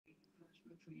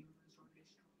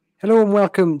Hello and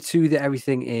welcome to the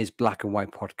Everything is Black and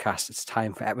White podcast. It's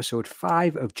time for episode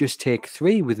 5 of Just Take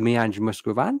 3 with me, Andrew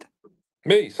Musgrove and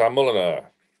Me, Sam Mulliner.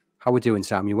 how we doing,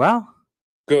 Sam? You well?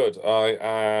 Good.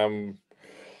 I've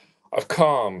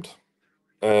calmed.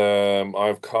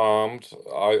 I've calmed.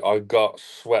 I got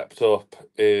swept up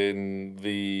in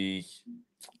the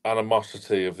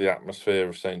animosity of the atmosphere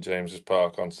of St James's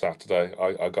Park on Saturday.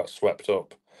 I got swept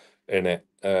up in it,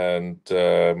 and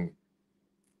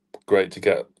great to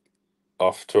get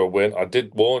off to a win. I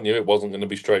did warn you it wasn't going to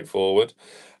be straightforward.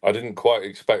 I didn't quite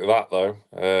expect that though.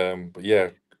 But yeah,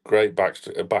 great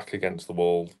back against the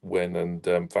wall win,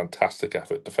 and fantastic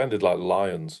effort. Defended like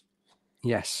lions.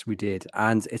 Yes, we did.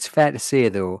 And it's fair to say,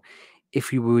 though,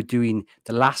 if we were doing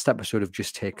the last episode of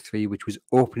Just Take 3, which was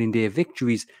opening day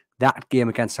victories, that game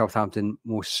against Southampton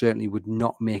most certainly would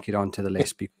not make it onto the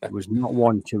list because it was not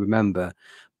one to remember.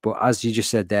 But as you just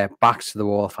said there, backs to the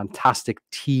wall, fantastic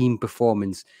team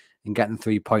performance, and getting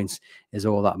 3 points is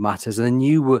all that matters. And then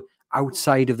you were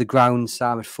outside of the ground,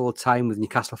 Sam, at full time with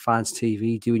Newcastle Fans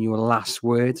TV, doing your last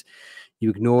words. You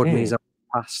ignored me as I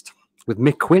passed. With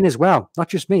Mick Quinn as well, not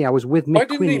just me. I was with Mick I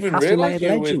didn't Quinn, even Newcastle realise United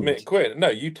you were with legend. Mick Quinn. No,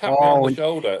 you tapped me on the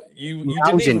shoulder. You I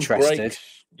didn't was even interested.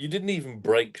 you didn't even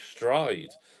break stride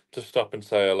to stop and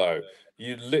say hello.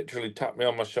 You literally tapped me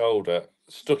on my shoulder,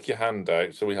 stuck your hand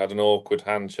out, so we had an awkward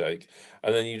handshake,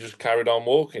 and then you just carried on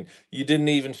walking. You didn't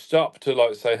even stop to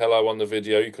like say hello on the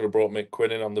video. You could have brought Mick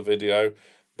Quinn in on the video.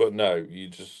 But no,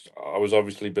 I was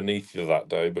obviously beneath you that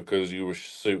day because you were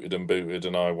suited and booted,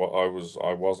 and I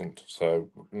wasn't. So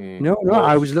No,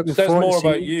 I was looking says forward to more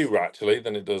seeing about you actually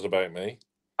than it does about me.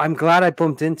 I'm glad I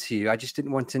bumped into you. I just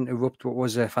didn't want to interrupt what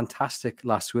was a fantastic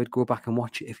last word. Go back and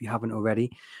watch it if you haven't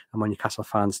already. I'm on Newcastle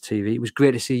Fans TV. It was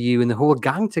great to see you and the whole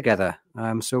gang together.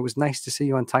 So it was nice to see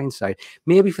you on Tyneside.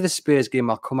 Maybe for the Spurs game,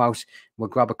 I'll come out, we'll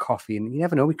grab a coffee, and you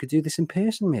never know, we could do this in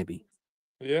person, maybe.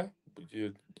 Yeah,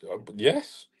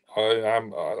 yes. I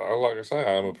am. Like I say,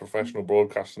 I am a professional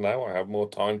broadcaster now. I have more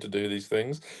time to do these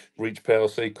things. Reach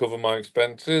PLC, cover my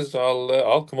expenses.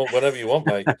 I'll come up whenever you want,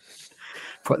 mate.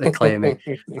 Put the claim in.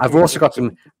 I've also got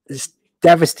some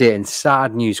devastating,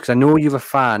 sad news because I know you're a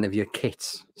fan of your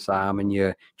kits, Sam, and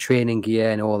your training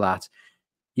gear and all that.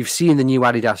 You've seen the new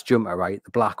Adidas jumper, right?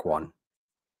 The black one.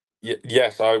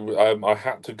 Yes, I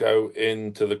had to go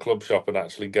into the club shop and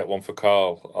actually get one for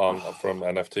Carl from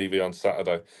NFTV on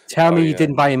Saturday. Tell me you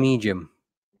didn't buy a medium.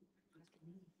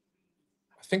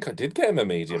 I think I did get him a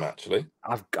medium actually.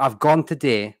 I've gone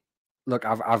today. Look,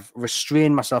 I've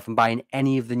restrained myself from buying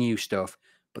any of the new stuff,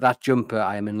 but that jumper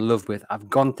I am in love with.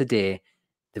 I've gone today.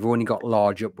 They've only got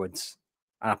large upwards,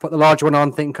 and I put the large one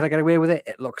on, thinking, could I get away with it?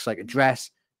 It looks like a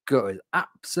dress. Good,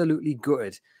 absolutely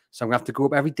good. So I'm gonna have to go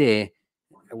up every day,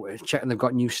 checking they've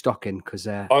got new stock in because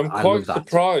I'm quite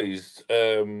surprised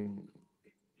the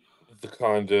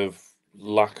kind of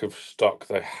lack of stock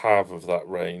they have of that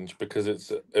range, because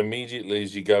it's immediately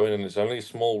as you go in and it's only a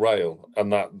small rail,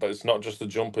 and that it's not just the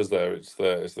jumpers there, it's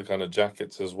the kind of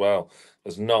jackets as well.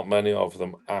 There's not many of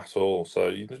them at all,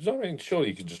 so sure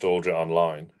you could just order it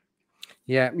online.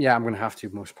 Yeah, I'm going to have to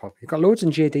most probably. You've got loads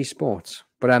in JD Sports,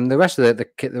 but the rest of the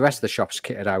rest of the shops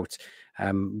kitted out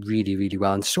really, really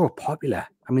well and so popular.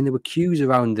 I mean, there were queues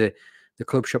around the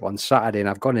club shop on Saturday, and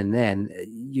I've gone in there, and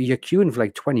you're queuing for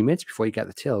like 20 minutes before you get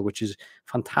the till, which is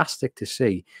fantastic to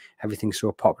see. Everything's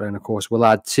so popular, and of course, we'll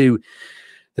add to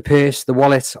the purse, the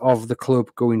wallet of the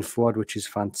club going forward, which is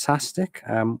fantastic.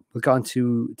 We'll get on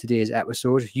to today's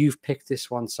episode. You've picked this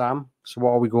one, Sam. So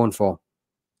what are we going for?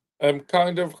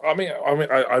 Kind of.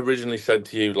 I originally said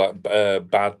to you like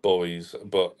bad boys,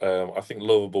 but I think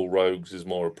lovable rogues is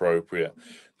more appropriate.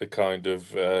 The kind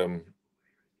of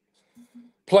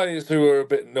players who are a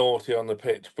bit naughty on the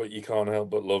pitch, but you can't help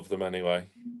but love them anyway.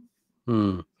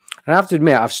 And I have to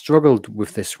admit, I've struggled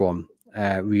with this one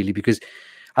really, because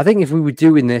I think if we were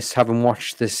doing this, having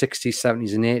watched the 60s,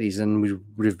 70s, and 80s, then we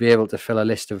would have been able to fill a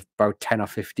list of about 10 or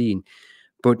 15.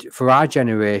 But for our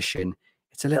generation,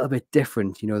 it's a little bit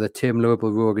different. You know, the term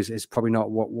loveable rogue is probably not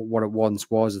what it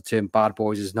once was. The term bad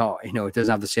boys is not, it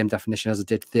doesn't have the same definition as it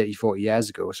did 30, 40 years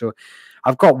ago. So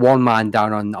I've got one man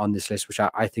down on this list, which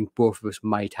I think both of us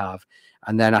might have.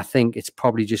 And then I think it's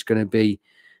probably just going to be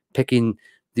picking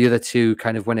the other two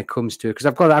kind of when it comes to it. Because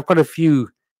I've got a few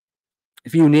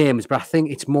names, but I think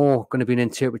it's more going to be an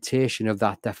interpretation of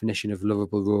that definition of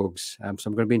lovable rogues. So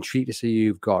I'm going to be intrigued to see who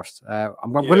you've got.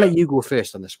 I'm going to let you go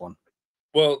first on this one.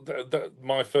 Well,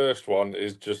 my first one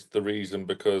is just the reason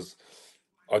because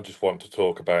I just want to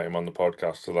talk about him on the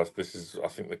podcast. So this is, I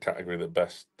think, the category that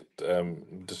best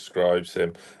describes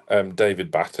him.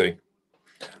 David Batty.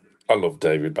 I love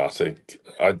David Batty.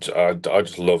 I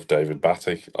just love David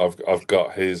Batty. I've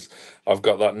got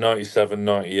that 97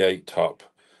 98 top.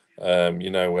 You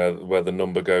know, where the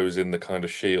number goes in the kind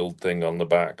of shield thing on the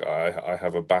back. I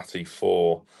have a Batty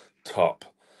 4 top,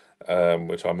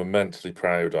 which I'm immensely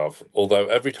proud of. Although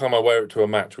every time I wear it to a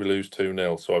match, we lose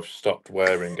 2-0, so I've stopped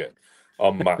wearing it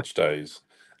on match days.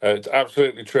 It's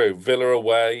absolutely true. Villa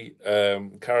away,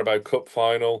 Carabao Cup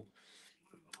final.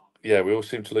 Yeah, we all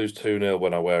seem to lose 2-0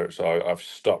 when I wear it, so I've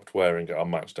stopped wearing it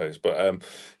on match days. But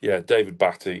yeah, David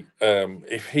Batty.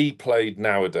 If he played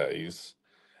nowadays,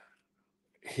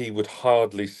 he would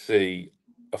hardly see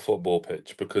a football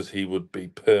pitch because he would be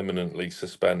permanently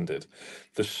suspended.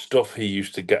 The stuff he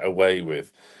used to get away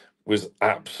with was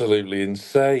absolutely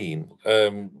insane.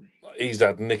 He's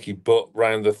had Nicky Butt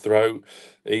round the throat.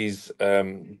 He's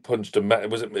punched a Met.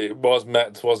 It was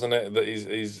Mets, wasn't it? That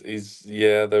he's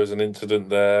yeah. There was an incident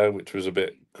there which was a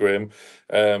bit grim.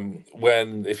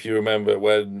 When, if you remember,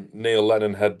 when Neil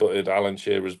Lennon headbutted Alan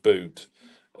Shearer's boot.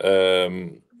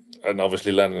 And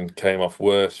obviously Lennon came off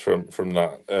worse from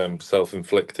that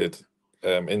self-inflicted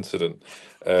incident.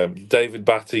 David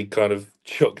Batty kind of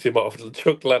chucked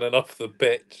Lennon off the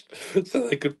pitch so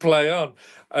they could play on.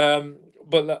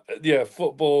 But yeah,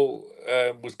 football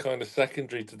was kind of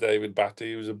secondary to David Batty.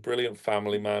 He was a brilliant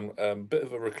family man, bit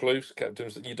of a recluse. Kept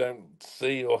him. You don't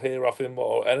see or hear of him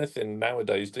or anything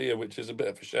nowadays, do you? Which is a bit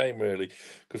of a shame, really.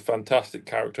 Because fantastic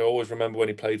character. I always remember when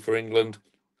he played for England.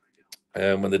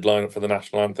 When they'd line up for the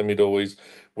national anthem, he'd always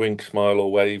wink, smile,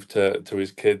 or wave to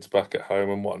his kids back at home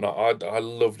and whatnot. I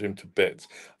loved him to bits.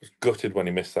 I was gutted when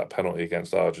he missed that penalty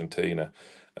against Argentina.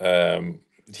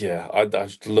 Yeah, I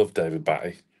just love David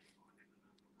Batty.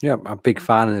 Yeah, I'm a big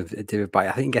fan of David Batty.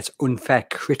 I think he gets unfair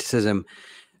criticism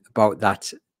about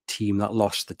that team that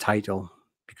lost the title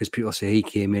because people say he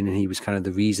came in and he was kind of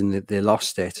the reason that they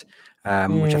lost it,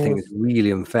 which I think is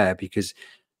really unfair because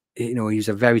he was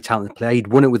a very talented player. He'd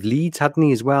won it with Leeds, hadn't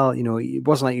he, as well? It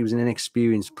wasn't like he was an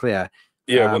inexperienced player.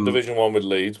 Yeah, won Division 1 with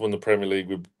Leeds, won the Premier League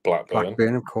with Blackburn.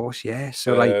 Blackburn, of course, yeah.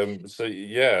 So So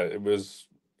yeah, it was.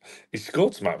 He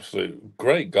scored some absolute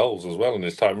great goals as well in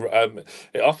his time.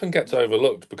 It often gets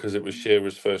overlooked because it was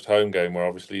Shearer's first home game where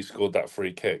obviously he scored that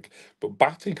free kick. But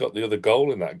Batty got the other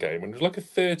goal in that game, and it was like a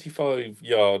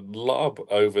 35-yard lob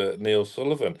over Neil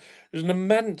Sullivan. It was an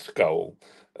immense goal.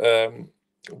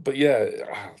 But yeah,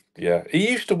 yeah,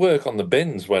 he used to work on the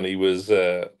bins when he was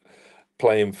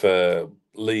playing for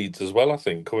Leeds as well. I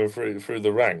think coming through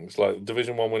the ranks, like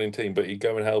Division 1 winning team, but he'd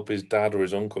go and help his dad or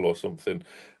his uncle or something.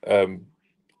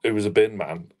 Who was a bin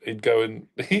man? He'd go and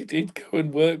he'd go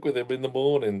and work with him in the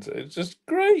mornings. It's just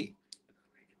great.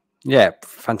 Yeah,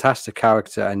 fantastic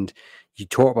character. And you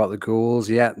talk about the goals.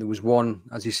 Yeah, there was one,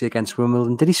 as you say, against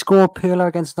Wimbledon. Did he score a peeler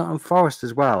against Nottingham Forest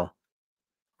as well?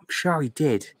 I'm sure he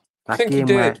did. I think he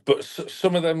did, but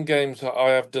some of them games I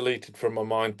have deleted from my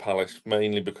mind palace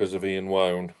mainly because of Ian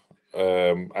Wone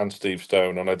and Steve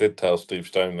Stone. And I did tell Steve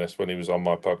Stone this when he was on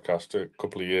my podcast a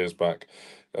couple of years back.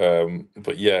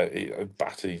 But yeah,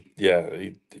 Batty, yeah,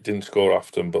 he didn't score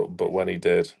often, but when he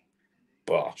did,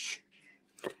 bosh.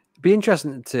 It'd be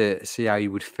interesting to see how he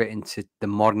would fit into the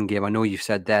modern game. I know you've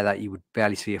said there that you would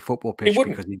barely see a football pitch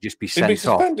because he'd just be He'd be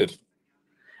sent off. suspended.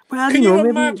 Well, Can you maybe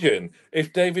imagine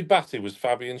if David Batty was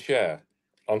Fabian Schär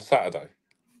on Saturday?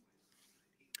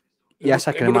 Yes,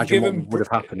 I It can would have imagine what given would have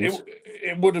happened.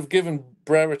 it would have given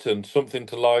Brereton something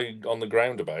to lie on the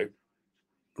ground about.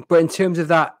 But in terms of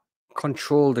that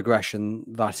controlled aggression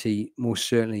that he most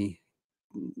certainly,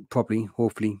 probably,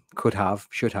 hopefully, should have,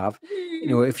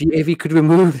 if he could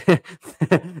remove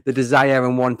the desire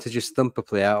and want to just thump a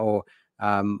player or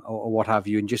what have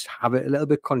you, and just have it a little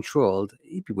bit controlled,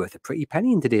 he'd be worth a pretty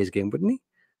penny in today's game, wouldn't he?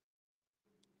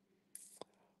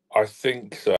 I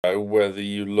think so. Whether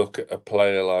you look at a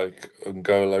player like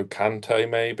N'Golo Kante,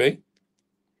 maybe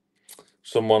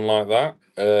someone like that,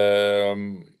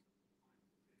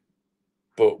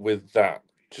 but with that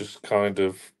just kind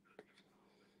of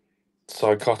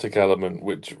psychotic element,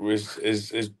 which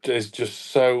is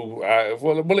just so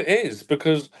well. It is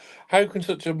because how can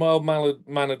such a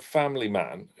mild-mannered family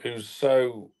man who's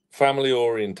so family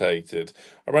orientated?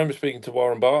 I remember speaking to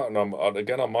Warren Barton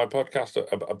again on my podcast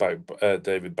about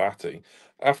David Batty.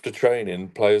 After training,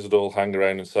 players would all hang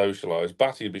around and socialise.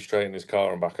 Batty would be straight in his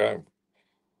car and back home.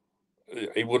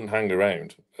 He wouldn't hang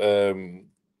around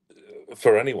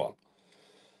for anyone.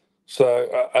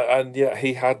 So and yet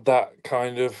he had that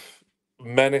kind of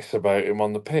menace about him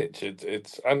on the pitch.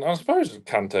 It's and I suppose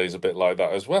Kante's a bit like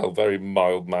that as well. Very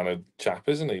mild mannered chap,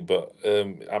 isn't he? But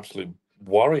absolute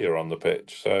warrior on the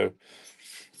pitch. So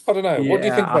I don't know. What do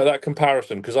you think Yeah, about that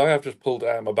comparison? Because I have just pulled it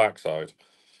out of my backside.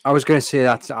 I was going to say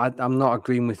that I'm not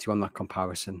agreeing with you on that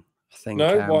comparison. I think,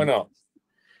 No, why not?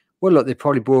 well, look, they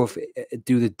probably both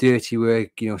do the dirty work,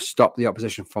 stop the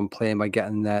opposition from playing by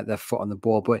getting their foot on the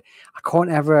ball. But I can't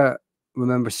ever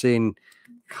remember seeing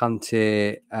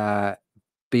Kante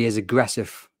be as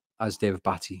aggressive as David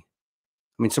Batty.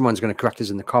 I mean, someone's going to correct us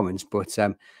in the comments, but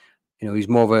he's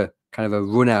more of a kind of a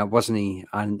runner, wasn't he,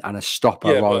 and a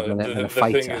stopper Yeah, rather but than a the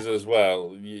thing fighter. is as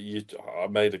well, I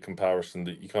made a comparison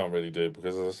that you can't really do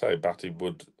because, as I say, Batty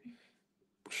would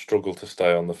struggle to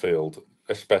stay on the field,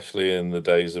 especially in the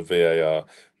days of VAR,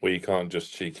 where you can't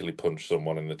just cheekily punch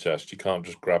someone in the chest. You can't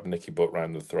just grab Nicky Butt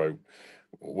round the throat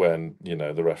when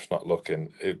the ref's not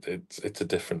looking. It's a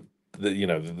different.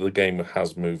 The game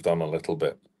has moved on a little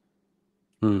bit.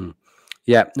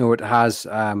 Yeah, no, it has,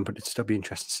 but it'd still be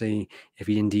interesting to see if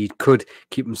he indeed could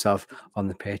keep himself on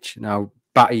the pitch. Now,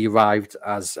 Batty arrived,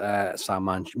 as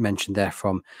Sam mentioned there,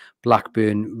 from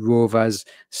Blackburn Rovers.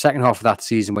 Second half of that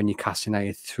season when Newcastle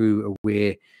United threw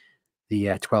away the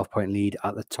 12-point lead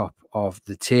at the top of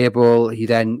the table. He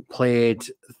then played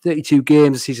 32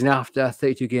 games the season after,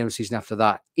 32 games the season after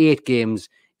that, 8 games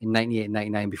in 98 and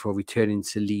 99 before returning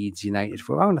to Leeds United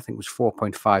for around, I think it was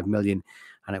 4.5 million.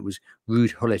 And it was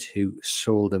Ruud Gullit who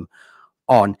sold him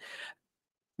on.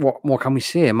 What more can we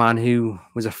say? A man who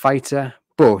was a fighter,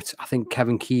 but I think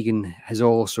Kevin Keegan has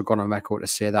also gone on record to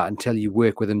say that until you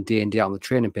work with him day in, day out on the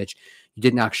training pitch, you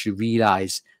didn't actually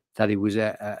realise that he was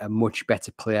a much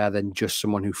better player than just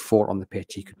someone who fought on the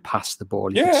pitch. He could pass the ball,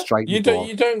 he could strike the ball.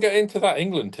 You don't get into that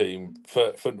England team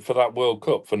for that World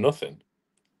Cup for nothing.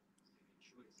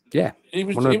 Yeah, he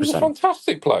was a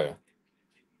fantastic player.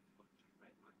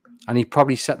 And he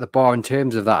probably set the bar in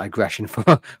terms of that aggression for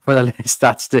the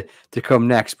stats to come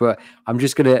next. But I'm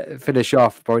just going to finish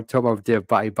off by talking about David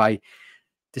Batty by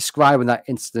describing that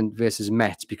incident versus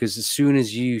Met, because as soon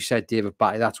as you said David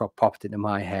Batty, that's what popped into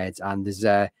my head. And there's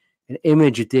an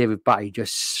image of David Batty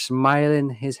just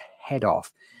smiling his head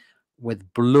off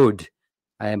with blood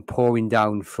pouring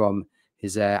down from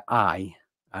his eye.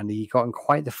 And he got in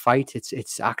quite the fight.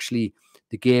 It's actually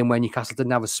the game when Newcastle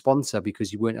didn't have a sponsor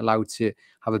because you weren't allowed to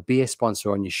have a beer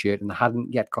sponsor on your shirt, and they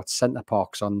hadn't yet got Centre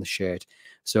Parks on the shirt.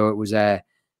 So it was the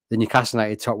Newcastle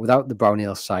United top without the Brown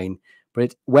Ale sign.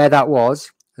 But where that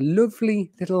was, a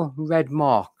lovely little red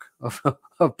mark of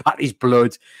Batty's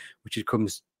blood, which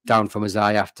comes down from his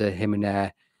eye after him and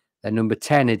their number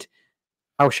 10 had,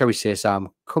 how shall we say, Sam,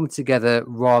 come together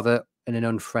rather in an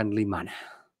unfriendly manner.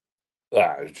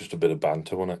 It was just a bit of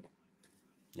banter, wasn't it?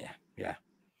 Yeah.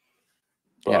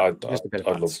 But yeah,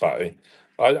 I love Batty.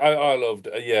 I loved,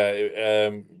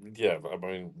 I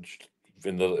mean,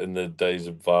 in the days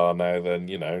of VAR now, then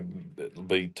it'll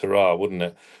be Tara, wouldn't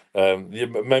it?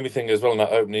 It made me think as well in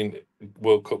that opening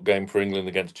World Cup game for England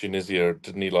against Tunisia.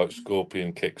 Didn't he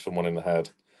scorpion kick someone in the head?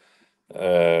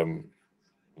 When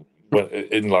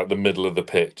in the middle of the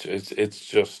pitch, it's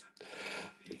just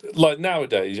like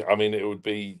nowadays. I mean, it would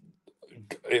be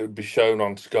shown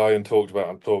on Sky and talked about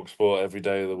on TalkSport every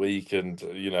day of the week, and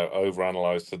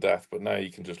overanalyzed to death. But now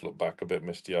you can just look back a bit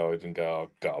misty-eyed and go,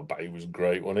 "Oh God, Batty was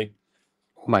great, wasn't he?"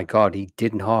 Oh my God, he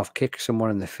didn't half kick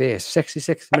someone in the face.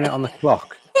 66th minute on the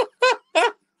clock.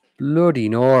 Bloody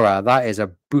Nora, that is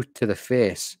a boot to the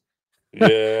face.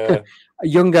 Yeah.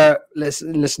 Younger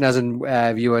listeners and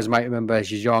viewers might remember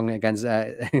Jijong against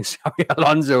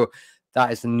Alonso.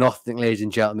 That is nothing, ladies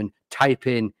and gentlemen. Type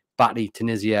in Batty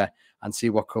Tunisia and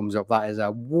see what comes up. That is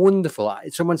a wonderful.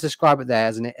 Someone's described it there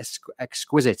as an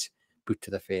exquisite boot to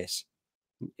the face.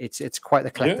 It's quite the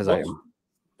collector's item.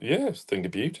 Yeah, it's a thing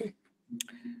of beauty.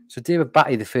 So David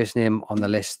Batty, the first name on the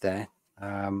list there.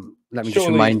 Let me just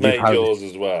remind you how yours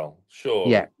as well. Sure.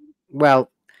 Yeah.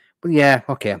 Well, yeah.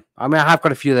 Okay. I mean, I have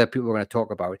got a few other people we're going to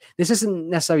talk about. This isn't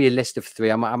necessarily a list of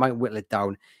 3. I might whittle it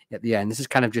down at the end. This is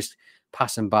kind of just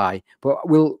passing by, but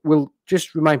we'll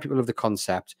just remind people of the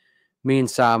concept. Me and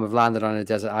Sam have landed on a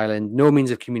desert island, no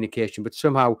means of communication, but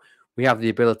somehow we have the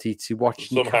ability to watch.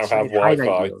 Somehow have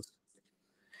Wi-Fi.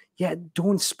 Yeah,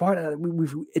 don't spoil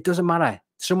it. It doesn't matter.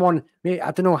 Someone,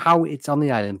 I don't know how it's on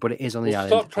the island, but it is on the island.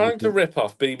 Stop trying to rip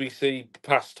off BBC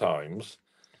pastimes.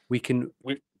 We can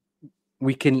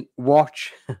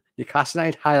watch Newcastle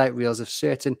United highlight reels of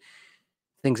certain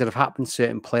things that have happened,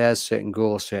 certain players, certain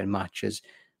goals, certain matches.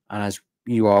 And as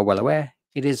you are well aware,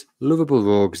 it is Lovable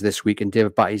Rogues this week, and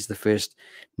David Batty is the first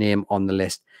name on the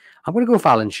list. I'm going to go for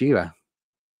Alan Shearer.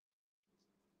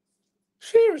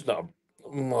 Shearer's not.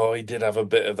 Oh, he did have a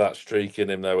bit of that streak in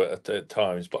him though at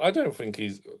times, but I don't think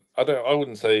he's. I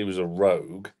wouldn't say he was a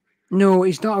rogue. No,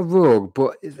 he's not a rogue,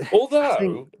 but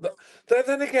although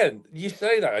Then again, you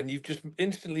say that, and you've just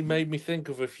instantly made me think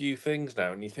of a few things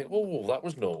now, and you think, oh, that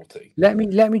was naughty. Let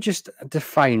me just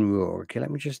define rogue. Okay, let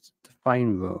me just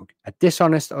define rogue. A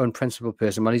dishonest or unprincipled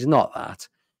person. Well, he's not that.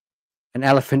 An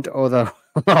elephant or the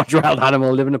large wild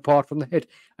animal living apart from the herd,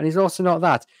 and he's also not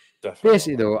that. Definitely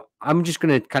Basically, not though, I'm just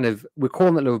going to we're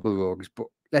calling it lovable rogues, but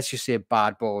let's just say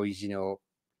bad boys.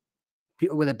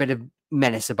 People with a bit of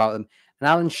menace about them. And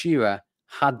Alan Shearer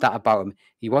had that about him.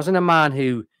 He wasn't a man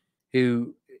who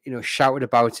shouted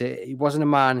about it. He wasn't a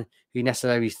man who you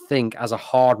necessarily think as a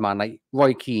hard man. Like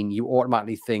Roy Keane, you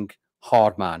automatically think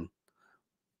hard man.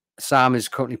 Sam is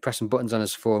currently pressing buttons on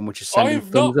his phone, which is sending I've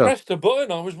thumbs not up. pressed a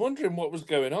button. I was wondering what was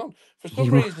going on. For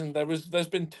some reason, there's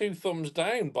been 2 thumbs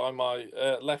down by my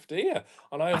left ear,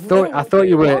 and I I have thought no I thought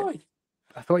you idea were why.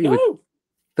 I thought you were No,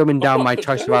 thumbing I've down not my touched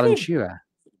choice of Alan anything. Shearer.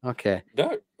 Okay.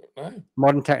 No, no.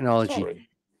 Modern technology. Sorry.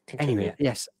 Anyway, Continue.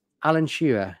 yes, Alan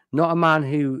Shearer, not a man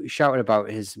who shouted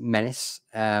about his menace,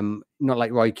 not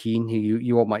like Roy Keane, who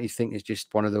you automatically think is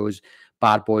just one of those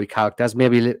bad boy characters,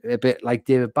 maybe a bit like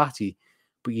David Batty,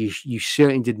 but you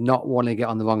certainly did not want to get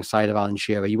on the wrong side of Alan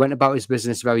Shearer. He went about his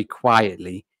business very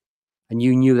quietly, and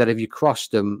you knew that if you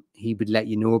crossed him, he would let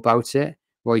you know about it.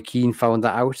 Roy Keane found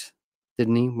that out,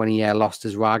 didn't he, when he lost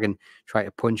his rag and tried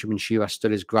to punch him, and Shearer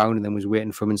stood his ground and then was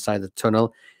waiting for him inside the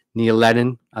tunnel. Neil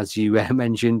Lennon, as you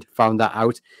mentioned, found that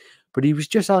out. But he was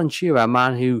just Alan Shearer, a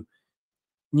man who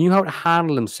knew how to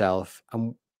handle himself.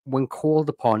 And when called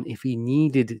upon, if he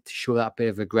needed to show that bit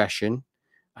of aggression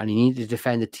and he needed to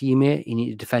defend a teammate, he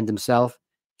needed to defend himself,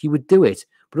 he would do it.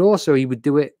 But also, he would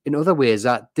do it in other ways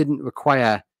that didn't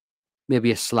require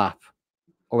maybe a slap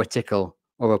or a tickle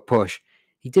or a push.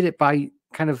 He did it by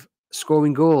kind of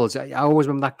scoring goals. I always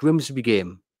remember that Grimsby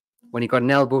game when he got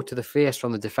an elbow to the face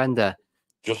from the defender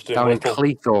Justin down in Whittle.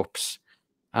 Cleethorpes,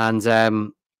 and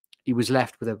he was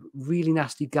left with a really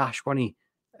nasty gash, wasn't he,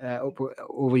 over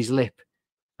his lip.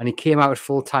 And he came out at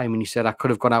full time and he said, I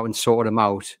could have gone out and sorted him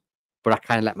out, but I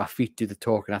kind of let my feet do the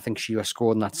talking. I think Shearer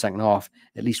scored in that second half,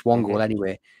 at least one goal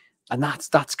anyway. And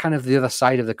that's kind of the other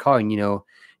side of the coin, he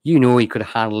could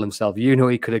have handled himself.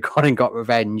 He could have gone and got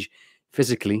revenge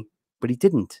physically, but he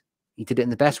didn't. He did it in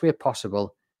the best way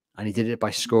possible, and he did it by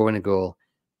scoring a goal.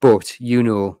 But you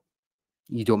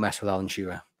don't mess with Alan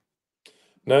Shearer.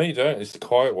 No, you don't. It's the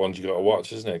quiet ones you got to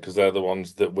watch, isn't it? Because they're the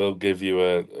ones that will give you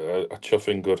a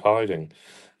chuffing good hiding.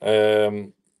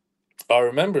 I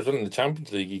remember as well in the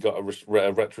Champions League, he got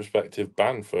a retrospective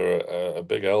ban for a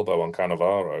big elbow on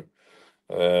Cannavaro.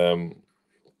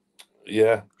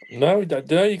 Yeah, no,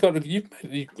 you've got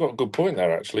a good point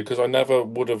there actually, because I never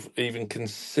would have even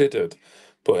considered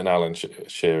putting Alan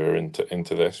Shearer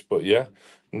into this. But yeah,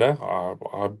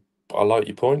 no, I like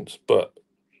your points, but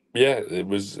yeah,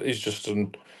 he's just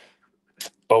an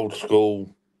old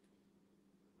school,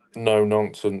 no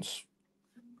nonsense.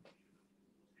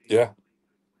 Yeah,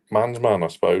 man's man, I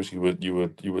suppose you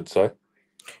would say.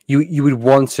 You would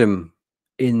want him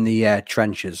in the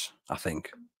trenches, I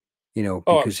think. Oh,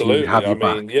 because he would have absolutely. I your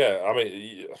back. mean,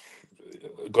 yeah,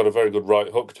 got a very good right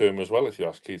hook to him as well, if you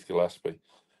ask Keith Gillespie.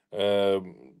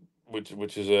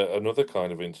 Which is another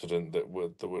kind of incident that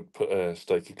would put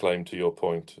stake a claim to your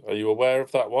point. Are you aware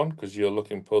of that one? Because you're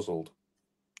looking puzzled.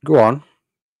 Go on.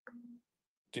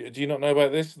 Do you not know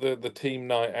about this? The team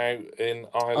night out in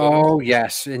Ireland? Oh,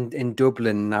 yes, in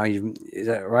Dublin now. Is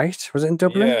that right? Was it in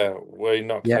Dublin? Yeah, where he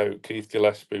knocked Yeah. out Keith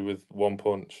Gillespie with one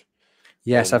punch.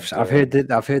 Yes, And, I've heard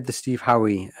the Steve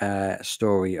Howie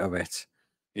story of it.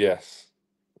 Yes.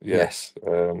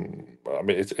 I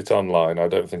mean, it's online. I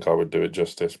don't think I would do it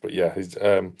justice, but yeah, he's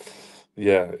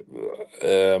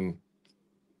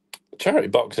charity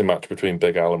boxing match between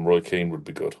Big Al and Roy Keane would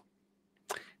be good.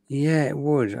 Yeah, it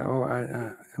would. Oh,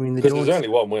 I mean, because there's only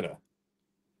one winner.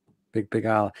 Big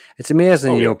Al. It's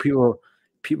amazing, yeah.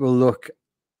 people look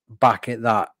back at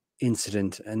that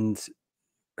incident, and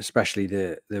especially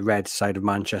the red side of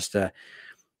Manchester,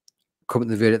 come to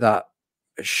the verdict that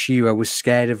Shearer was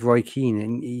scared of Roy Keane,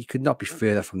 and he could not be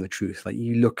further from the truth. Like,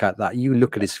 you look at that, you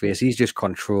look at his face, he's just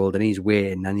controlled and he's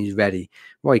waiting and he's ready.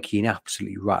 Roy Keane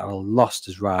absolutely rattled, lost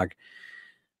his rag.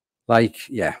 Like,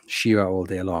 yeah, Shearer all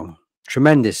day long.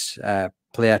 Tremendous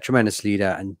player, tremendous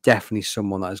leader, and definitely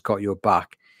someone that has got your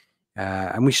back.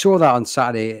 And we saw that on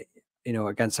Saturday,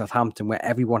 against Southampton, where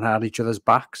everyone had each other's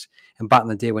backs. And back in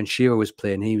the day when Shearer was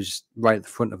playing, he was right at the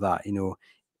front of that.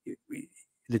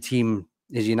 The team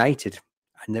is united,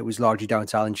 and it was largely down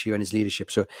to Alan Shearer and his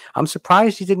leadership. So I'm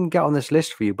surprised he didn't get on this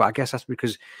list for you, but I guess that's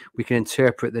because we can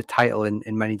interpret the title in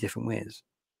many different ways.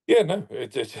 Yeah, no,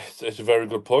 it's a very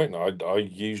good point. I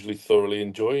usually thoroughly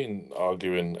enjoy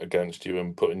arguing against you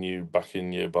and putting you back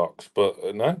in your box,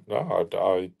 but no,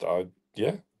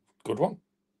 yeah, good one.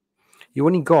 You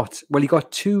only got, well, you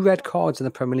got 2 red cards in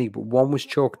the Premier League, but one was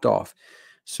chalked off.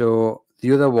 So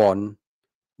the other one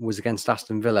was against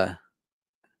Aston Villa.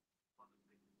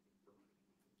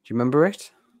 Do you remember it?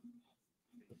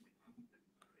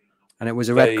 And it was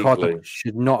a red card that Vaguely.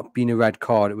 should not have been a red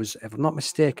card. It was, if I'm not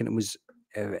mistaken, it was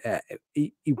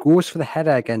he goes for the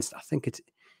header against, I think it's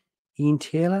Ian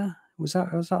Taylor. Was that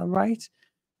right?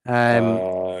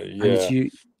 And Yeah. you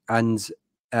and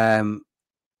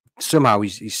somehow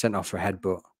he's sent off for a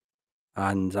headbutt.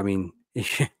 And I mean,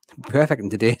 perfect in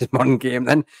today's modern game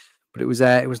then. But it was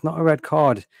not a red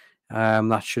card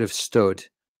that should have stood.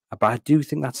 But I do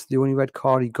think that's the only red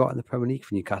card he got in the Premier League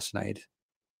for Newcastle United, if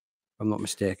I'm not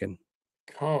mistaken.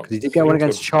 Because he Can't did get one think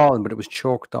against of Charlton, but it was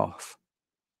chalked off.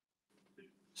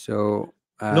 So,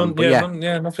 none. but Yeah,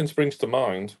 yeah, nothing springs to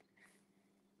mind.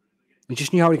 he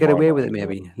just knew how to To get my away with it. mind, no.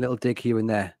 Maybe a little dig here and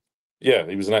there. Yeah,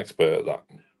 he was an expert at that.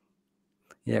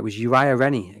 Yeah, it was Uriah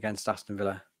Rennie against Aston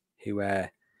Villa who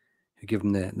give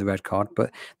him the red card.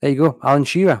 But there you go. Alan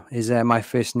Shearer is my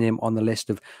first name on the list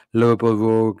of loveable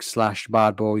rogue /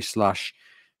 bad boy /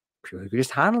 people who could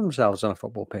just handle themselves on a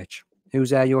football pitch.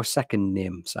 Who's your second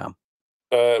name, Sam?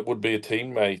 Would be a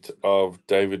teammate of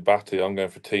David Batty. I'm going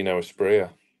for Tino Asprilla.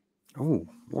 Oh,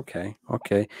 okay.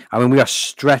 I mean, we are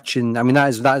stretching. I mean,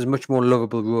 that is much more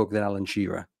lovable rogue than Alan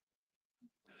Shearer.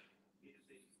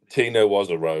 Tino was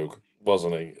a rogue,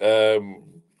 wasn't he?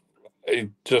 It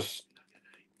just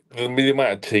the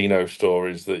amount of Tino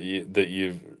stories that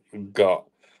you've got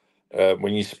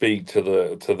when you speak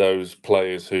to those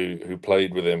players who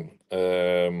played with him.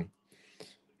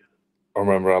 I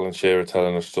remember Alan Shearer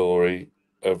telling a story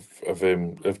of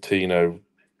Tino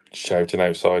shouting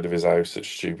outside of his house at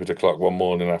stupid o'clock one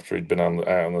morning after he'd been out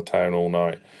on the town all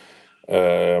night.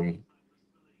 Was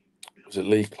it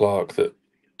Lee Clark that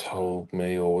told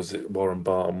me, or was it Warren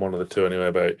Barton? One of the two, anyway.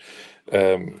 About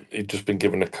he'd just been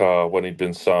given a car when he'd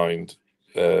been signed.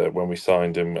 When we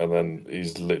signed him, and then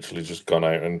he's literally just gone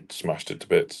out and smashed it to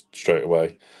bits straight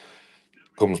away.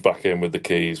 Comes back in with the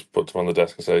keys, puts them on the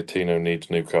desk, and says, "Tino needs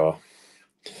a new car."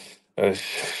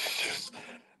 Just,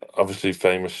 obviously,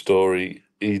 famous story.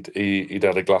 He'd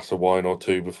had a glass of wine or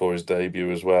two before his debut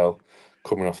as well,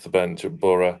 coming off the bench at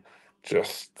Borough.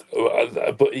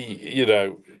 But he,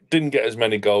 didn't get as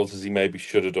many goals as he maybe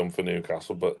should have done for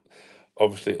Newcastle. But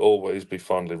obviously, always be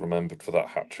fondly remembered for that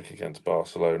hat trick against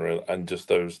Barcelona and just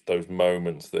those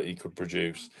moments that he could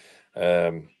produce.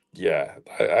 Yeah,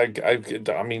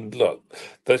 I mean, look,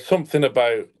 there's something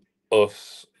about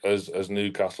us as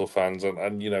Newcastle fans,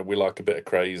 and we like a bit of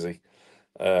crazy.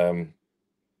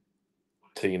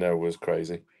 Tino was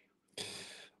crazy,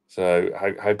 so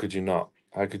how could you not?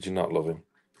 How could you not love him?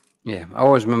 Yeah, I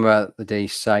always remember the day he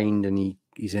signed, and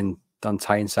he's in on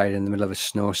Tyneside in the middle of a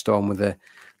snowstorm with a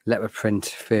leopard print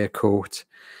fur coat,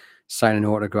 signing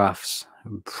autographs,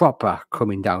 and proper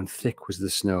coming down thick was the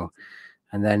snow.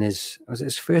 And then his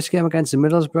first game against the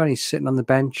Middlesbrough, and he's sitting on the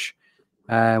bench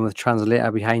with a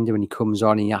translator behind him, and he comes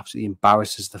on and he absolutely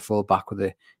embarrasses the fullback with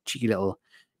a cheeky little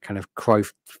kind of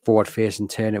Cruyff forward-facing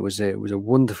turn. It was a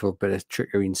wonderful bit of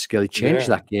trickery and skill. He changed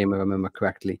that game, if I remember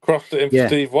correctly. Crossed it in for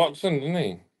Steve Watson, didn't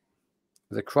he?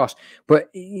 With a cross, but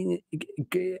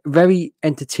very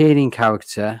entertaining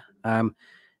character.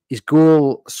 His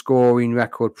goal scoring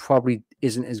record probably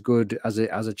isn't as good as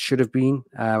it should have been.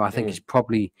 I think he's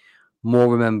probably more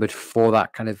remembered for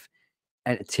that kind of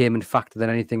entertainment factor than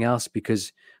anything else,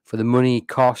 because for the money he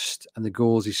cost and the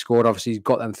goals he scored, obviously he's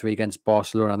got them 3 against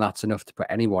Barcelona, and that's enough to put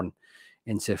anyone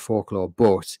into folklore.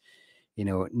 But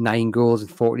 9 goals in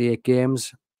 48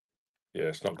 games. Yeah,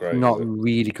 it's not great. Not Is it?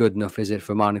 really good enough, is it,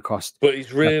 for a man who cost? But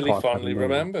he's really fondly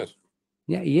remembered.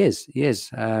 Yeah, he is.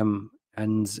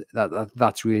 And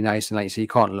that's really nice. And like you say, you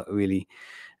can't really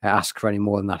ask for any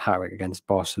more than that hat-trick against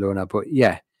Barcelona. But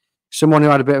yeah, someone who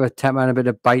had a bit of a temper and a bit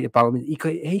of bite about him. He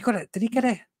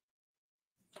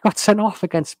got sent off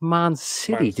against Man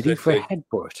City. Did he, for a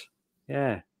headbutt?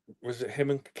 Yeah. Was it him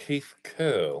and Keith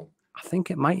Curl? I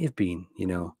think it might have been.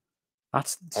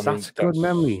 That's a good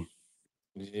memory.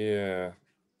 Yeah.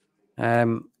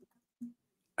 And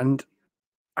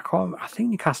I think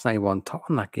Newcastle United won top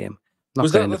on that game.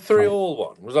 Was that the 3-3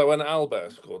 one? Was that when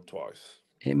Albert scored twice?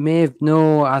 It may have.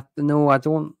 No, I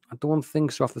don't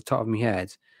think so off the top of my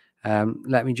head.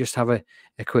 Let me just have a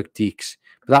quick deeks.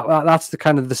 But that's the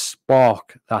kind of the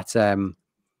spark that I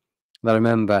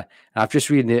remember. I've just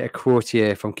read a quote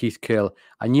here from Keith Curl.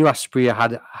 I knew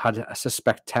Asprilla had a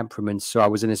suspect temperament, so I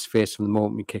was in his face from the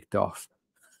moment we kicked off.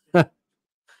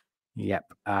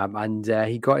 Yep. And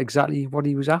he got exactly what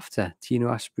he was after. Tino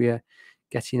Aspria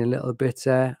getting a little bit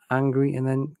angry and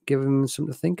then giving him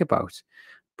something to think about.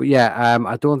 But yeah,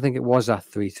 I don't think it was that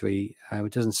 3-3.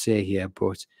 It doesn't say here,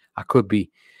 but I could be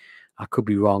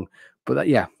wrong. But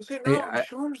yeah, Was it not? I'm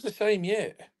sure it was the same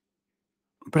year.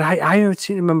 but I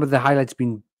seem to remember the highlights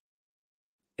being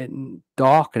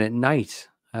dark and at night.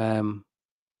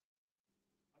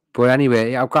 But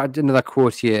anyway, I've got another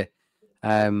quote here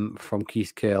from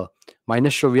Keith Curl. My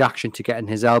initial reaction to getting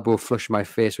his elbow flush in my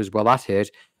face was, well, that hurt.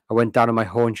 I went down on my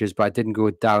haunches, but I didn't go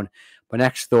down. My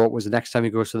next thought was the next time he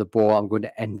goes to the ball, I'm going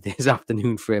to end this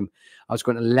afternoon for him. I was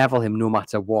going to level him no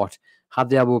matter what. Had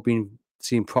the elbow been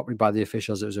seen properly by the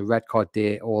officials, it was a red card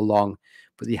day all along,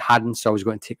 but they hadn't, so I was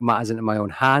going to take matters into my own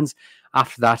hands.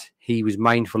 After that, he was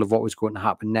mindful of what was going to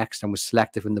happen next and was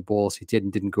selective in the balls he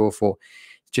didn't go for.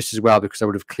 Just as well, because I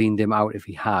would have cleaned him out if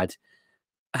he had.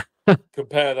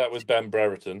 Compare that with Ben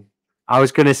Brereton. I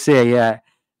was going to say, yeah.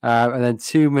 And then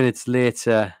 2 minutes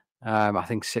later, I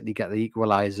think City get the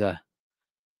equaliser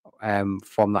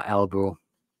from that elbow.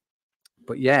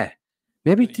 But yeah,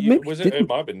 maybe it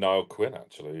might have been Niall Quinn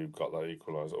actually who got that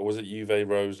equaliser, or was it Uwe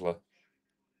Rosler?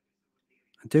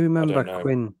 I do remember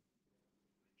Quinn.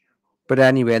 But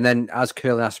anyway, and then as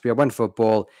Curl and Aspie, I went for a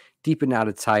ball deep and out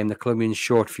of time. The Colombian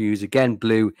short fuse again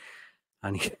blew,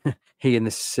 and he and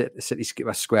the City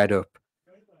skipper squared up.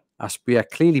 Aspia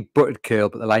clearly butted Curl,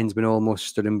 but the linesman almost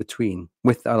stood in between.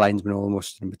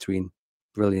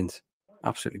 Brilliant.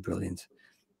 Absolutely brilliant.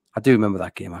 I do remember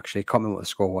that game, actually. I can't remember what the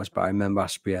score was, but I remember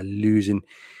Aspia losing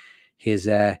his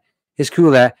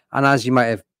cool there. And as you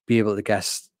might be able to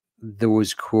guess,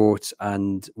 those quotes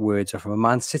and words are from a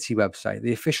Man City website,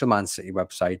 the official Man City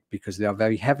website, because they are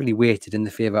very heavily weighted in the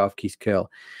favour of Keith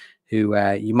Curl, who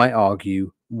you might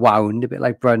argue wound, a bit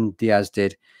like Brandon Diaz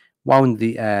did, wound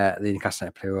the Newcastle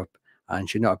United player up and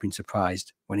should not have been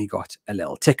surprised when he got a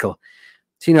little tickle.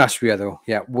 Tino Aspria, though,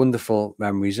 yeah, wonderful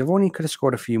memories. If only could have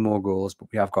scored a few more goals, but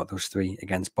we have got those 3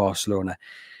 against Barcelona.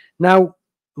 Now,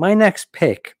 my next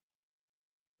pick,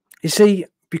 you see,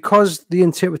 because the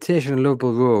interpretation of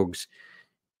lovable rogues,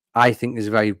 I think, is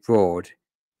very broad.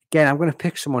 Again, I'm going to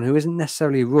pick someone who isn't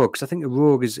necessarily a rogue, because I think a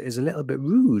rogue is a little bit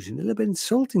rude and a little bit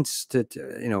insulting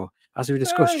to as we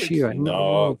discussed.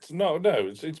 No,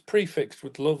 it's prefixed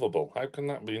with lovable. How can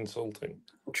that be insulting?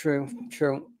 True.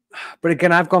 But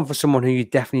again, I've gone for someone who you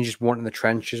definitely just want in the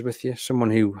trenches with you,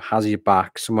 someone who has your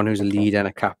back, someone who's a leader and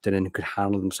a captain and who could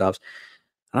handle themselves.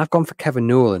 And I've gone for Kevin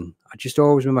Nolan. I just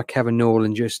always remember Kevin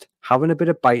Nolan just having a bit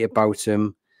of bite about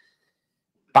him,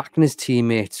 backing his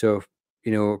teammates up,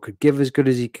 could give as good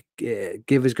as he could,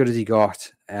 give as good as he got.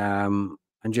 And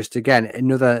just, again,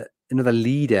 another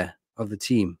leader of the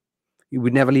team. He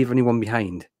would never leave anyone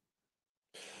behind.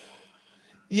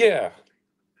 Yeah.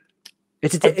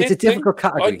 It's a difficult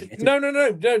category. No.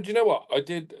 Do you know what?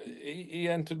 He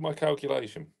entered my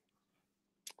calculation.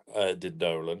 Did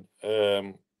Nolan.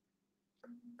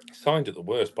 Signed at the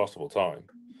worst possible time.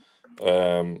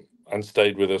 And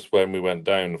stayed with us when we went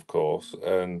down, of course.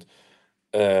 And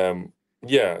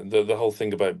the whole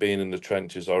thing about being in the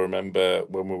trenches, I remember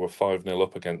when we were 5-0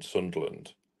 up against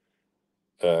Sunderland.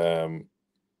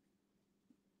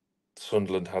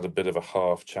 Sunderland had a bit of a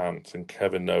half chance, and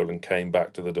Kevin Nolan came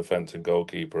back to the defence and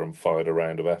goalkeeper and fired a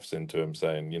round of F's into him,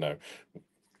 saying,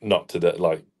 not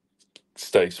to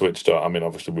stay switched on. I mean,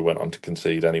 obviously we went on to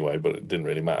concede anyway, but it didn't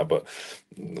really matter. But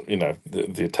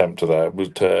the attempt to there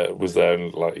was there,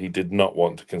 and he did not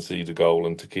want to concede a goal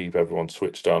and to keep everyone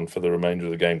switched on for the remainder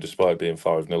of the game, despite being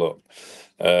 5-0 up.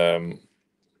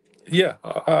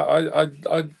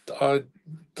 I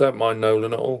don't mind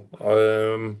Nolan at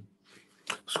all.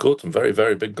 Scored some very,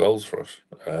 very big goals for us,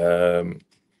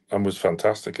 and was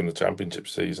fantastic in the championship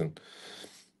season.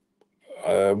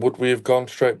 Would we have gone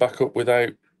straight back up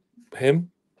without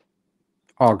him?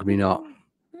 Arguably not.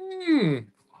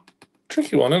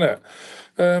 Tricky one, isn't it?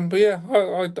 But yeah,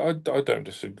 I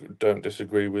don't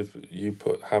disagree with you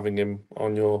having him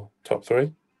on your top 3.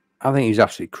 I think he's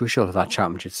absolutely crucial to that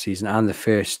championship season and the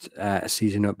first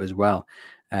season up as well.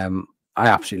 I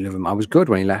absolutely love him. I was good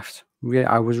when he left.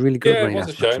 I was really good when he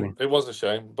left. It was a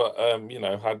shame, but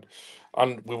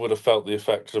and we would have felt the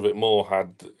effects of it more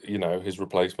had his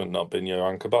replacement not been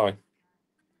Johan Kabay.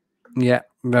 Yeah,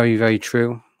 very, very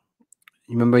true.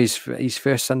 You remember his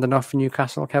first sending off for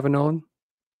Newcastle, Kevin Nolan?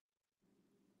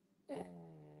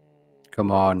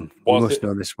 Come on, you must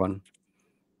know this one.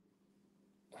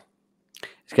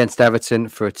 It's against Everton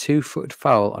for a 2-foot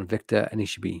foul on Victor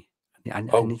Anishibi.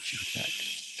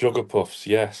 Sugar Puffs,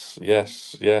 yes.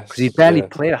 Because he barely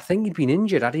played. I think he'd been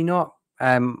injured, had he not?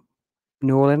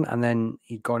 Nolan, and then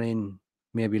he'd gone in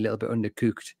maybe a little bit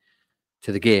undercooked.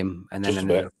 to the game, and then Just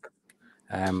a ended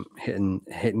bit. up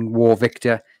hitting War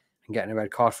Victor and getting a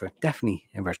red card for it. Definitely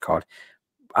a red card.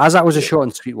 As that was a short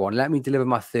and sweet one, let me deliver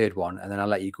my third one, and then I'll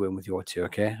let you go in with your two,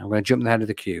 okay? I'm going to jump in the head of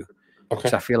the queue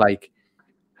because I feel like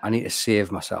I need to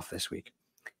save myself this week.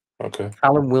 Okay.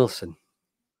 Callum Wilson.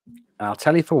 And I'll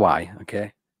tell you for why,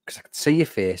 okay? Because I can see your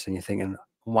face and you're thinking,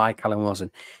 why Callum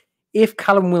Wilson? If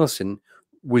Callum Wilson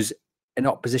was an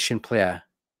opposition player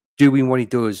doing what he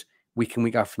does week in,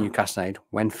 week out for Newcastle United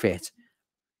when fit,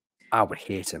 I would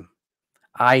hate him.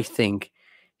 I think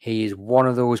he is one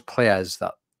of those players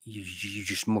that you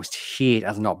just must hate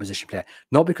as an opposition player.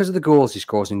 Not because of the goals he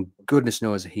scores, and goodness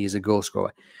knows he is a goal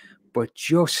scorer, but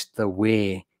just the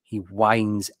way he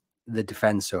winds the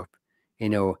defense up,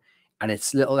 and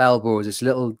it's little elbows, it's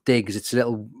little digs, it's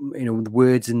little,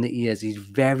 words in the ears. He's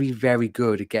very, very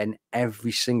good at getting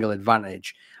every single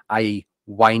advantage, i.e.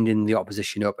 winding the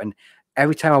opposition up. And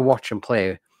every time I watch him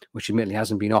play, which admittedly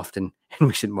hasn't been often in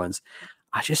recent months,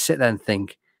 I just sit there and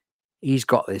think, he's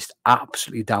got this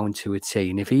absolutely down to a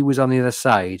T. And if he was on the other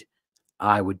side,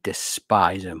 I would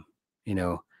despise him.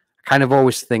 I kind of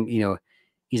always think,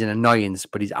 he's an annoyance,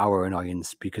 but he's our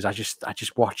annoyance, because I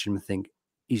just watch him and think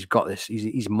he's got this.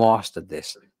 He's mastered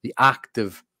this. The act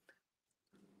of,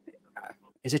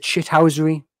 is it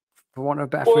shithousery, for want of a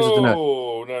better phrase? I don't know.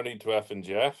 Whoa, no need to F and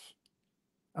Jeff.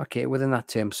 Okay, within that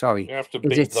term, sorry. You have to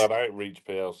beat that out, Reach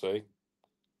PLC.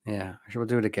 Yeah, I will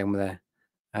do it again with it.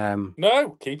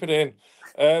 No, keep it in.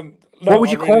 What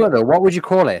would you call it, though? What would you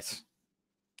call it?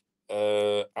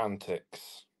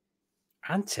 Antics.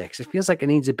 Antics. It feels like it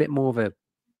needs a bit more of a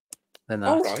than that.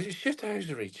 All right,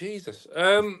 shithousery, Jesus.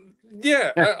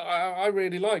 Yeah, I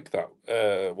really like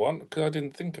that one because I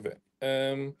didn't think of it.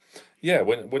 Yeah,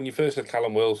 when you first said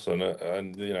Callum Wilson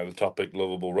and the topic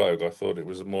lovable rogue, I thought it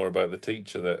was more about the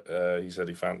teacher that he said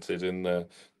he fancied in the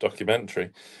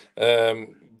documentary.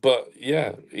 But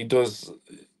yeah, he does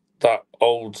that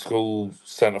old school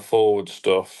centre forward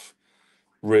stuff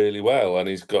really well, and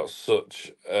he's got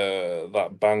such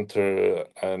that banter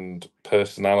and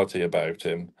personality about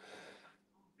him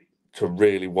to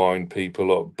really wind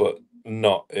people up, but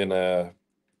not in a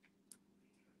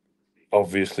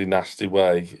obviously nasty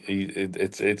way.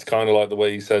 It's kind of like the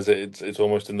way he says it. It's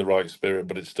almost in the right spirit,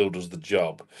 but it still does the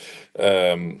job.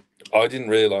 I didn't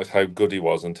realize how good he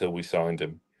was until we signed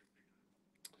him.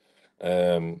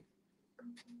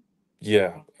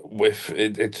 Yeah,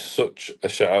 it's such a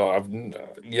show.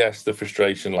 Yes, the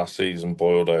frustration last season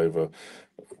boiled over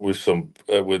with some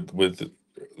with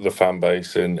the fan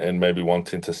base and maybe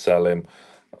wanting to sell him.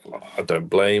 I don't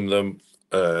blame them.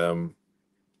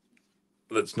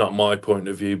 That's not my point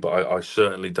of view, but I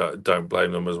certainly don't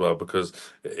blame them as well, because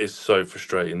it's so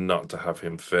frustrating not to have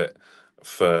him fit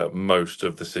for most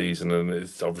of the season, and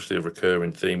it's obviously a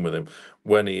recurring theme with him.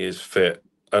 When he is fit,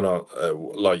 and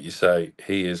like you say,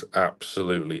 he is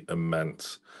absolutely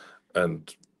immense,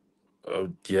 and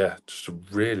yeah, just a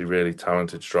really, really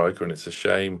talented striker, and it's a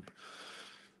shame.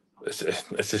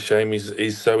 It's a shame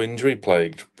he's so injury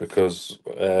plagued, because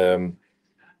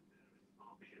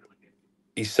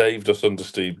he saved us under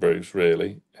Steve Bruce,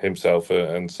 really, himself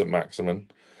and St Maximin.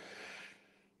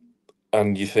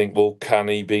 And you think, well, can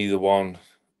he be the one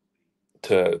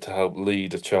to help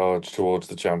lead a charge towards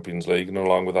the Champions League? And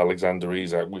along with Alexander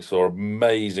Isak, we saw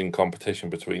amazing competition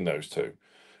between those two.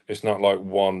 It's not like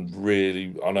one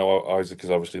really. I know Isaac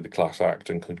is obviously the class act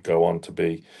and could go on to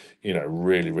be,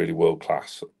 really, really world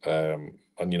class. And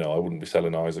I wouldn't be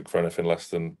selling Isaac for anything less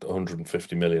than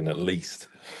 150 million at least.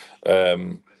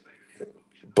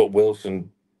 But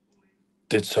Wilson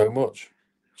did so much,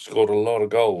 scored a lot of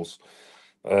goals,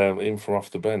 in from off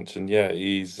the bench, and yeah,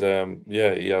 he has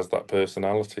that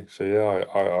personality. So yeah,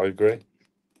 I agree.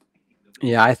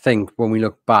 Yeah, I think when we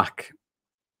look back,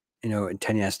 in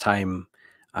 10 years' time,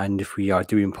 and if we are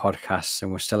doing podcasts and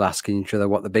we're still asking each other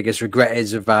what the biggest regret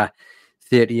is of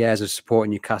 30 years of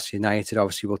supporting Newcastle United,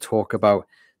 obviously we'll talk about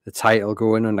the title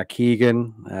going under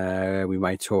Keegan. We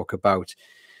might talk about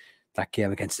that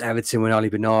game against Everton when Ollie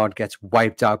Bernard gets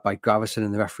wiped out by Gravison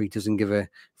and the referee doesn't give a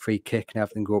free kick and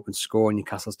everything go up and score.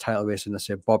 Newcastle's title race, and they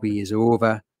say Bobby is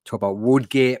over. Talk about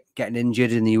Woodgate getting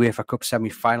injured in the UEFA Cup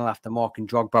semi-final after marking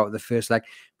Drogba out of the first leg.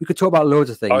 We could talk about loads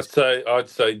of things. I'd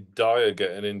say Dyer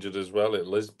getting injured as well at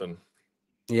Lisbon.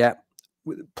 Yeah,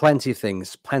 plenty of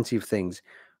things.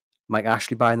 Mike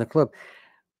Ashley buying the club.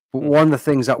 But one of the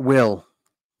things that will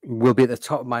be at the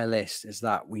top of my list is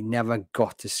that we never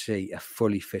got to see a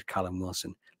fully fit Callum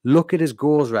Wilson. Look at his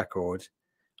goals record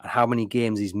and how many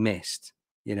games he's missed.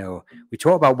 We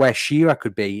talk about where Shearer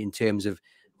could be in terms of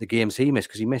the games he missed,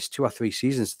 because he missed 2 or 3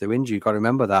 seasons through injury. You've got to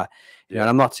remember that. And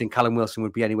I'm not saying Callum Wilson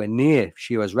would be anywhere near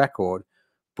Shearer's record,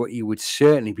 but he would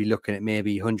certainly be looking at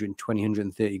maybe 120,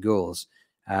 130 goals.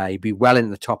 He'd be well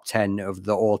into the top 10 of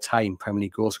the all-time Premier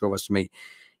League goal scorers to me.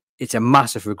 It's a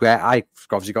massive regret. I've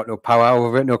obviously got no power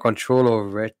over it, no control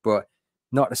over it, but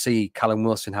not to see Callum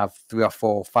Wilson have 3 or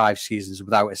 4 or 5 seasons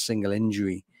without a single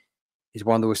injury is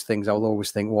one of those things I will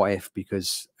always think, what if?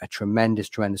 Because a tremendous,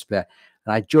 tremendous player.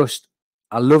 And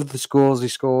I love the scores he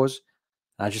scores.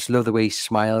 I just love the way he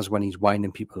smiles when he's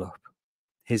winding people up.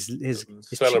 His cheeky little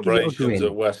celebrations grin.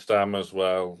 at West Ham as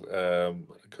well,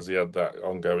 because he had that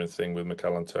ongoing thing with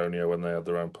Mikel Antonio when they had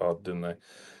their own pod, didn't they?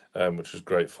 Which was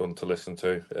great fun to listen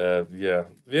to.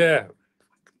 Yeah,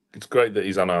 it's great that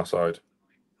he's on our side.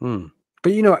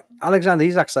 But Alexander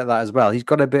Isak's like that as well. He's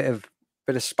got a bit of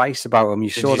spice about him.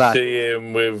 Did you see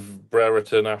him with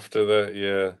Brereton after that?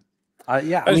 Yeah.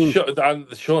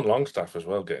 And Sean Longstaff as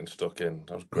well getting stuck in.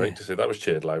 That was great to see. That was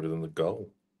cheered louder than the goal.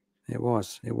 It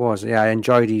was. Yeah, I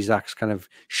enjoyed Isak's kind of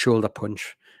shoulder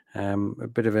punch. A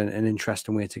bit of an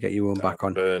interesting way to get your own back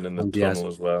on. Burn in the tunnel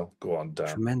as well. Go on, Dan.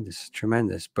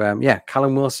 Tremendous. But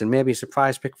Callum Wilson, maybe a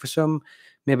surprise pick for some,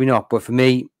 maybe not. But for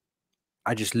me,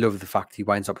 I just love the fact he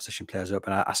winds opposition players up,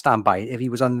 and I stand by it. If he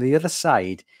was on the other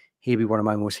side, he'd be one of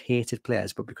my most hated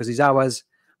players. But because he's ours,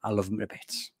 I love him to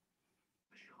bits.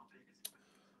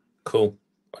 Cool.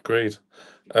 Agreed.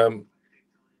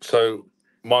 So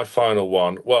my final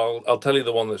one, well, I'll tell you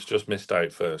the one that's just missed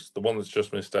out first. The one that's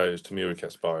just missed out is Tamuri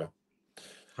Kespire.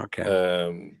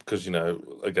 Okay. Because,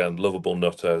 again, lovable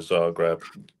nutter, Zagreb,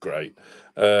 great.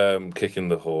 Kicking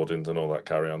the hoardings and all that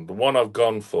carry on. The one I've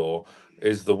gone for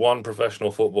is the one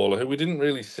professional footballer who we didn't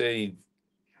really see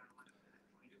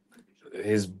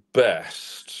his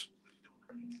best,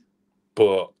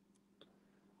 but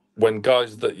when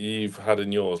guys that you've had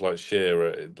in yours, like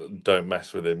Shearer, don't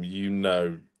mess with him,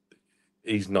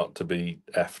 he's not to be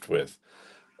effed with,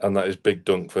 and that is Big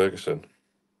Dunk Ferguson.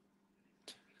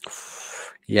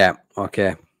 Yeah.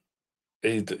 Okay.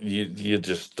 You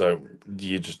just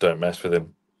don't mess with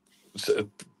him.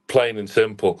 Plain and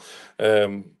simple.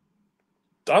 I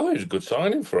thought he was a good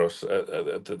signing for us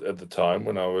at the time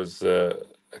when I was a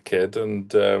kid,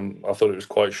 and I thought it was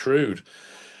quite shrewd.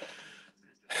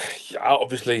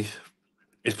 Obviously,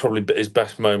 it's probably his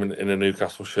best moment in a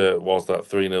Newcastle shirt was that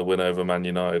 3-0 win over Man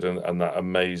United and that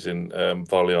amazing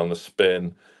volley on the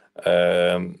spin.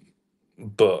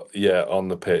 But yeah, on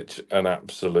the pitch, an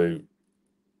absolute,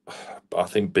 I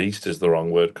think beast is the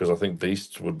wrong word, because I think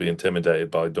beasts would be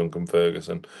intimidated by Duncan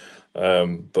Ferguson.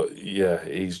 But yeah,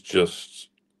 he's just,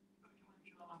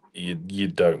 you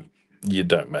don't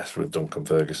mess with Duncan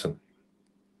Ferguson.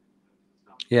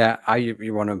 Yeah, you're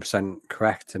 100%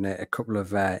 correct. And a couple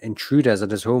of intruders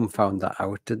at his home found that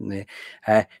out, didn't they?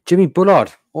 Jimmy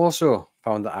Bullard also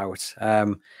found that out.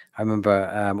 I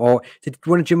remember, or did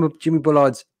one of Jimmy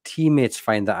Bullard's teammates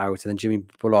find that out? And then Jimmy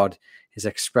Bullard, his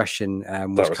expression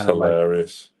was kind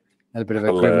hilarious. Like a bit of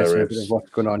a grimace and a bit of what's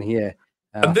going on here.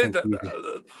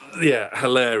 Yeah,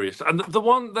 hilarious. And the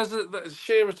one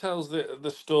Shearer tells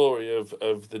the story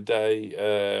of the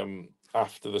day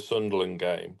after the Sunderland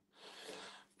game.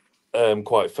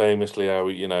 Quite famously, how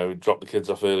we, drop the kids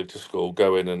off early to school,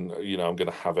 go in and, I'm going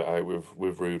to have it out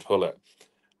with Ruud Gullit.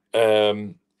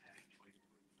 And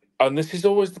this is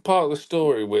always the part of the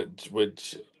story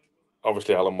which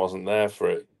obviously Alan wasn't there for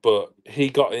it, but he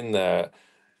got in there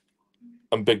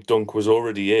and Big Dunk was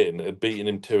already in, had beaten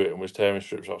him to it and was tearing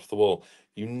strips off the wall.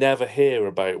 You never hear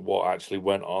about what actually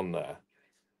went on there.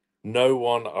 No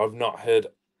one, I've not heard,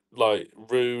 like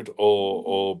Ruud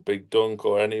or Big Dunk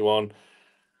or anyone,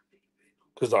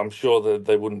 because I'm sure that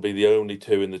they wouldn't be the only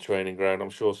two in the training ground. I'm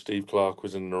sure Steve Clark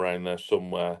was in and around there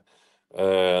somewhere.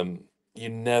 You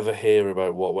never hear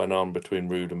about what went on between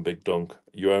Ruud and Big Dunk.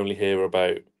 You only hear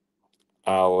about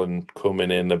Alan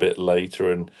coming in a bit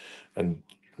later and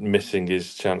missing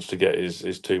his chance to get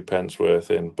his 2 pence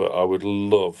worth in. But I would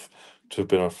love to have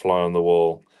been a fly on the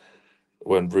wall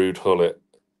when Ruud Gullit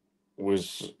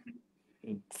was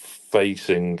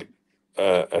facing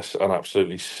an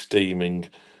absolutely steaming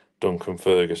Duncan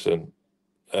Ferguson.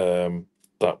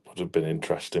 That would have been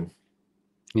interesting.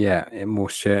 Yeah,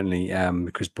 most certainly,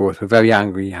 because both were very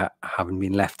angry having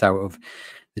been left out of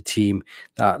the team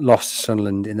that lost to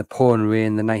Sunderland in the pouring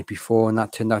rain the night before, and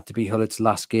that turned out to be Gullit's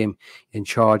last game in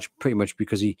charge, pretty much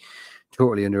because he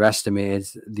totally underestimated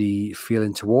the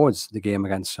feeling towards the game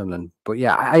against Sunderland. But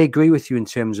yeah, I agree with you in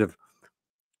terms of,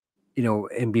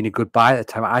 him being a good buy at the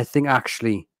time. I think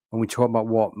actually, when we talk about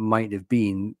what might have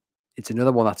been, it's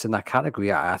another one that's in that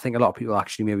category. I think a lot of people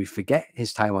actually maybe forget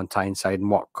his time on Tyneside and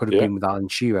what could have been with Alan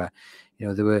Shearer.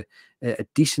 They were a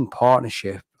decent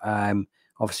partnership.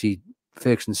 Obviously,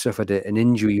 Ferguson suffered an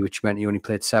injury, which meant he only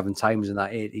played 7 times in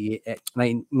that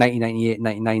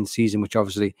 1998-99 season, which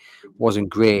obviously wasn't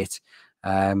great.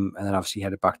 And then obviously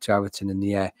headed back to Everton in the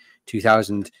year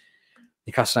 2000.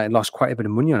 Newcastle United lost quite a bit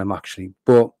of money on him, actually.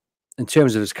 But in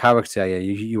terms of his character, yeah,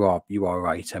 you are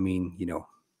right. I mean,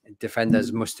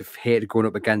 defenders must have hated going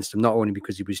up against him, not only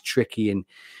because he was tricky and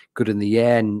good in the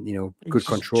air and good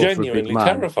control for a big genuinely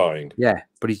man. terrifying. Yeah,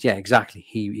 but exactly.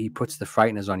 He puts the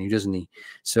frighteners on you, doesn't he?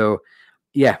 So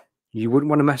yeah, you wouldn't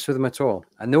want to mess with him at all.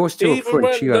 And those two up front,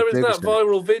 Even when there was that Ferguson.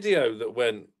 viral video that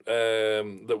went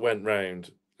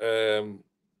round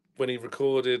when he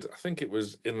recorded, I think it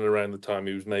was in and around the time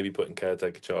he was maybe putting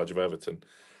caretaker charge of Everton,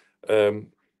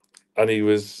 and he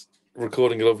was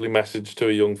recording a lovely message to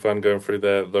a young fan going through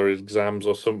their exams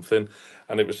or something,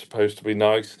 and it was supposed to be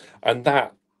nice, and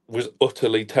that was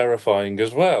utterly terrifying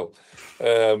as well.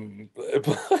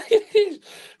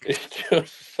 It's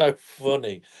just so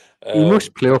funny. He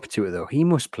must play up to it, though. He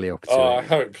must play up to it. I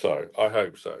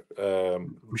hope so.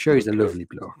 I'm sure he's a lovely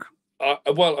bloke.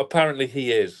 Well, apparently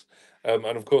he is. And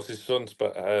of course, his son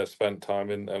spent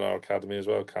time in our academy as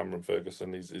well. Cameron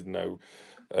Ferguson is no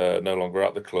longer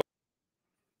at the club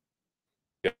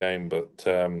game, but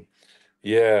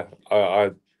yeah,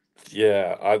 I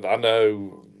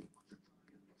know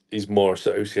he's more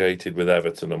associated with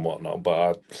Everton and whatnot,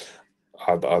 but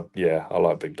I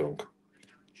like Big Dunk.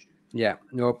 Yeah,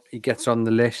 nope, he gets on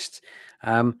the list,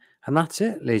 and that's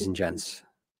it, ladies and gents.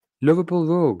 Lovable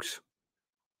rogues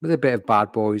with a bit of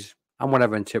bad boys and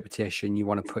whatever interpretation you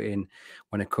want to put in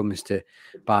when it comes to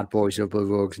bad boys, lovable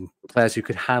rogues, and players who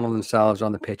could handle themselves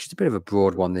on the pitch. It's a bit of a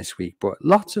broad one this week, but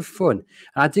lots of fun.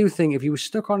 And I do think if you were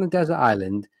stuck on a desert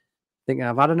island thinking,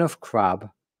 I've had enough crab,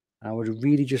 I would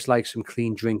really just like some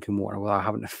clean drinking water without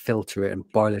having to filter it and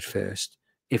boil it first,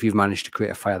 if you've managed to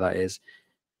create a fire, that is.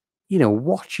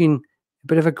 Watching a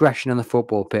bit of aggression on the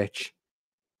football pitch,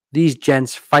 these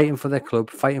gents fighting for their club,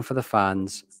 fighting for the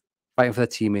fans, fighting for their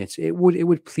teammates, it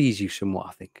would please you somewhat,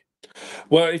 I think.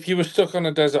 Well, if you were stuck on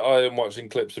a desert island watching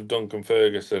clips of Duncan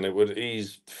Ferguson, it would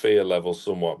ease fear levels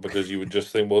somewhat, because you would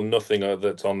just think, well, nothing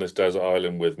that's on this desert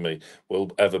island with me will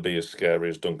ever be as scary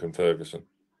as Duncan Ferguson.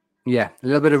 Yeah, a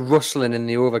little bit of rustling in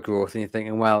the overgrowth, and you're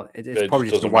thinking, well, it's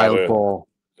probably just a wild ball.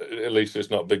 At least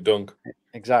it's not Big Dunk.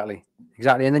 Exactly.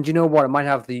 And then do you know what? It might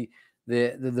have the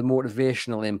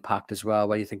motivational impact as well,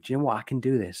 where you think, do you know what? I can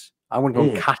do this. I'm going to go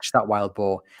and catch that wild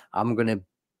boar. I'm going to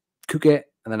cook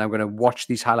it, and then I'm going to watch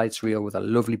these highlights reel with a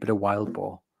lovely bit of wild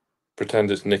boar. Pretend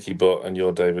it's Nicky Butt and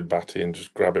you're David Batty and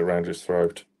just grab it around his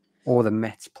throat. Or the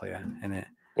Mets player, innit?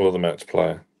 Or the Mets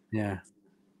player. Yeah.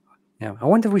 I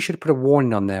wonder if we should have put a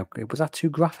warning on there. Was that too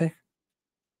graphic?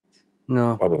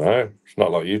 No. I don't know. It's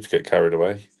not like you to get carried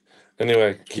away.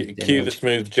 Anyway, cue the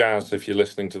smooth jazz if you're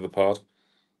listening to the pod.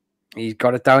 He's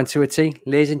got it down to a T.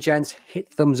 Ladies and gents,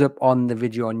 hit thumbs up on the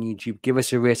video on YouTube. Give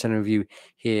us a rate and a review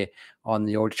here on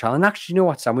the audio channel. And actually, you know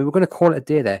what, Sam? We were going to call it a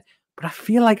day there, but I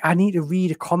feel like I need to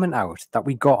read a comment out that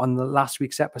we got on the last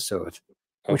week's episode,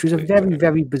 which was a very,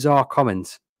 very bizarre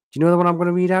comment. Do you know the one I'm going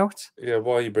to read out? Yeah,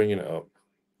 why are you bringing it up?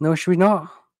 No, should we not?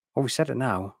 Well, we said it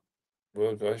now.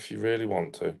 Well, if you really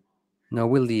want to. No,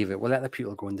 we'll leave it. We'll let the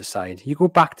people go and decide. You go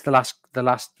back to the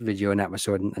last video and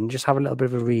episode and just have a little bit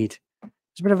of a read.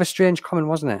 It's a bit of a strange comment,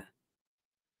 wasn't it?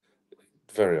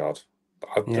 Very odd.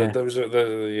 There was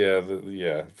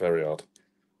very odd.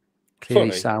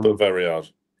 Clearly, funny, but very odd.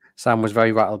 Sam was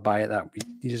very rattled by it. That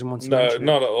he doesn't want to. No,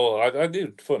 not at all. I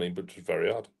did funny, but just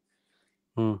very odd.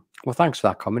 Well, thanks for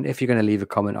that comment. If you're going to leave a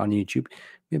comment on YouTube,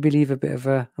 maybe leave a bit of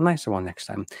a nicer one next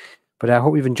time. But I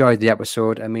hope you've enjoyed the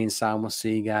episode. And me and Sam will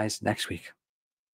see you guys next week.